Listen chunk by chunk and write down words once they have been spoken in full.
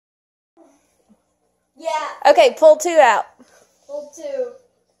Yeah. Okay, pull 2 out. Pull 2.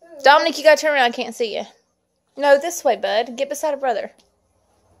 Dominic, you gotta turn around. I can't see you. No, this way, bud. Get beside a brother.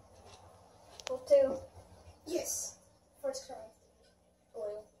 Pull 2. Yes. First try.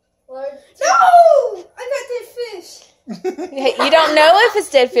 Blue. No! I got that fish. You don't know if it's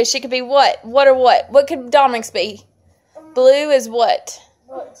dead fish. It could be what? What or what? What could Dominic's be? Blue is what?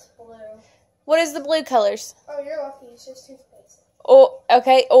 What's blue? What is the blue colors? Oh, you're lucky. It's just toothpaste. Oh,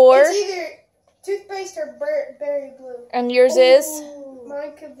 okay, or... It's either toothpaste or berry blue. And yours is?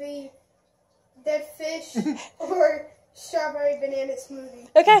 Mine could be dead fish or strawberry banana smoothie.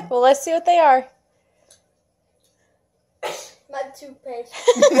 Okay, well, let's see what they are. My toothpaste.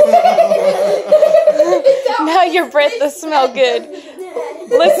 Now your breath will smell good.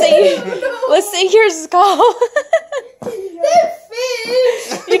 Let's see. Let's see yours is called. Dead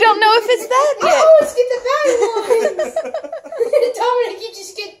fish. You don't know if it's that I yet. always get the bad ones. Dominic, you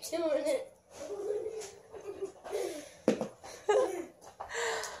just get doing it.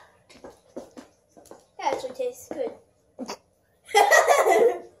 That actually tastes good.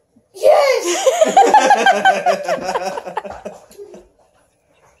 Yes!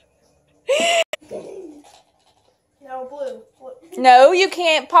 No, blue. No, you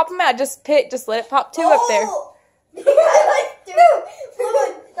can't pop them out. Just let it pop 2 up there. I like 2. Blue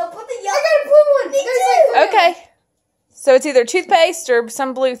one. No, put the yellow. I got a blue one. Me too. Okay. So it's either toothpaste or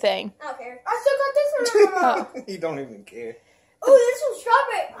some blue thing. I don't care. I still got this one in my mouth. You don't even care. Oh, this one's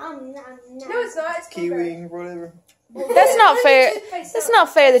strawberry. No, it's not. It's Kiwi, whatever. That's not fair. That's not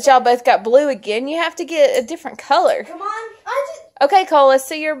fair that y'all both got blue again. You have to get a different color. Come on. Okay, Cole, let's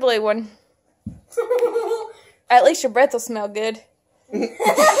see your blue one. At least your breath will smell good.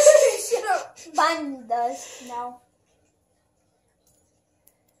 Shut up. Mine does. No.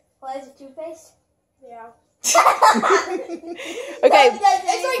 What is it, toothpaste? Yeah. Okay.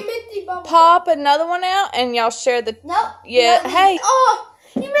 It's like minty bubble. Pop another one out and y'all share the... Nope. Yeah, hey. Oh,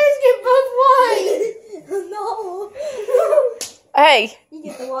 you made us get both one. No. Hey. You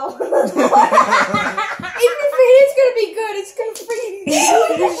get the one. Even if it is going to be good, it's going to freeze.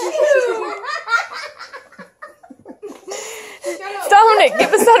 Dominic, get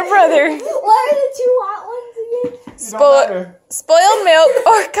beside a brother. What are the 2 hot ones again? Spoiled milk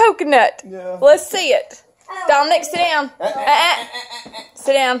or coconut. Yeah. Let's see it. Dominic, sit down.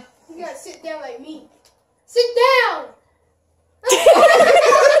 Sit down. You gotta sit down like me. Sit down!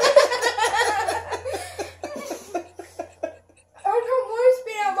 I don't want to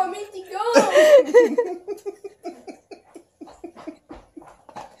spit out my minty gum.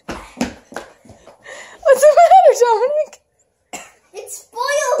 What's the matter, Dominic? It's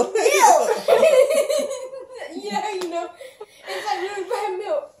spoiled milk. Yeah, you know. It's like really bad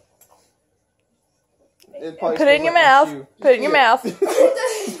milk. Put it in your mouth. Put it in your mouth.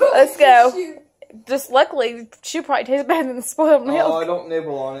 Let's go. Just luckily, shoe probably tastes better than the spoiled milk. Oh, don't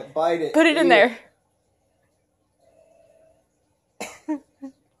nibble on it. Bite it. Put it in there.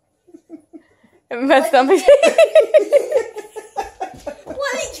 My stomach.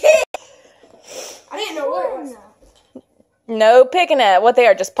 What a kid! I didn't know what it was. No picking at what they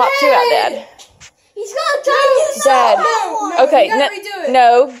are. Just pop 2 out, Dad. He's gonna try to get Dad. one. Okay, you gotta redo it.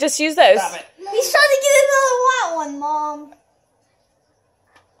 no, just use those. Stop it. He's trying to get another white one, Mom.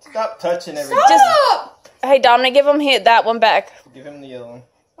 Stop touching everything. Stop! Hey, Dominic, give him that one back. Give him the yellow one.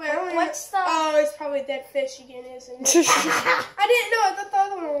 Wait, what's the... Oh, it's probably dead fish again, isn't it? I didn't know. I thought the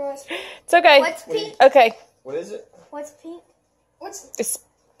other one was. It's okay. What's pink? Okay. What is it? What's pink? What's... It's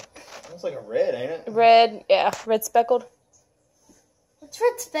Looks like a red, ain't it? red, yeah, red speckled. What's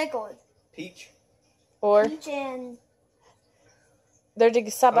red speckled? Peach. Or Peach and... they're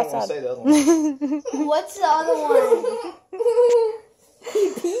just side I by don't want to side. say the other one. What's the other one?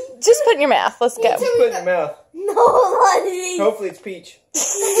 Just put it in your mouth. Let's go. Just put it in your mouth. No, honey. Hopefully it's peach.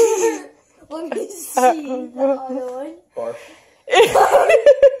 Let me see the other one. Barf.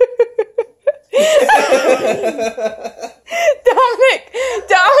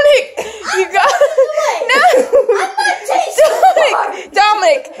 Dominic, you got no.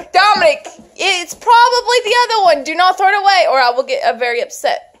 Dominic, it's probably the other one. Do not throw it away, or I will get very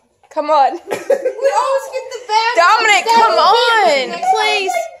upset. Come on, We always get the bad Dominic. ones. Come on, Next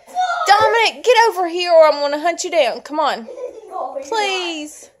please. time. Dominic, get over here, or I'm gonna hunt you down. Come on, No, you're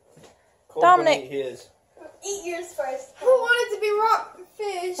please. Cole's gonna Dominic. eat his. not. Eat yours first. Who wanted to be rotten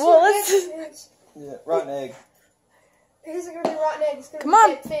fish? Well, or let's- dead fish? Yeah, rotten egg. It isn't going to be rotten egg. It's going to Come be on.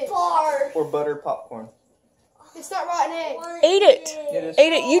 dead fish. Bar. Or butter popcorn. It's not rotten egg. Eat it. It is.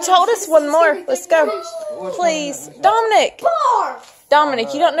 Eat it. You told us one more. Let's go, Which please. one is it? Dominic, Bar.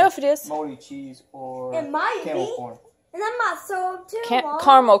 Dominic, you don't know if it is. Moldy cheese or It might camel be. corn. And I might throw up too, Mom.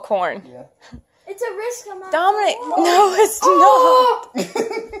 Caramel corn. Yeah. It's a risk I'm not. Dominic, Oh. no, it's Oh!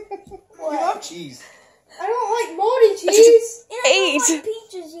 You love cheese. I don't like moldy cheese. And I Eat. don't like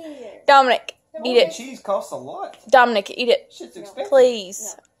peaches either. not. Dominic, eat Moldy it. cheese costs a lot. Dominic, eat it. Shit's expensive.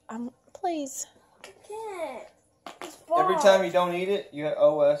 Please. Please. I can't. It's Every bald. time you don't eat it, you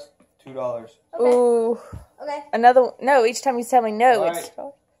owe us $2. Okay. Ooh. Okay. Another one. No, each time you tell me no, All it's...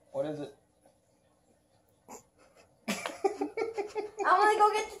 What is it? I'm gonna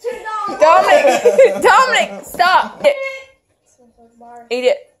go get the $2. Dominic! Dominic, stop. Eat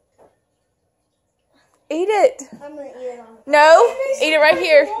it. Eat it. I'm gonna eat it on. No, eat it right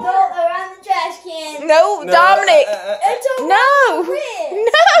here. No, around the trash can. No, Dominic. It's a No.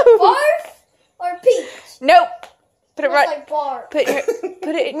 risk. No. Barf or peach? Nope. Put it Looks right. like barf.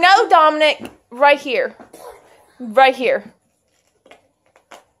 Put it. No, Dominic. Right here. Right here.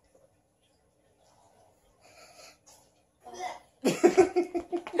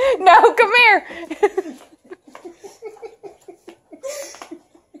 No, come here.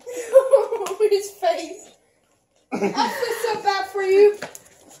 His face. I feel so bad for you.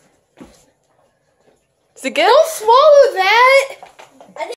 Is it good? Don't swallow that.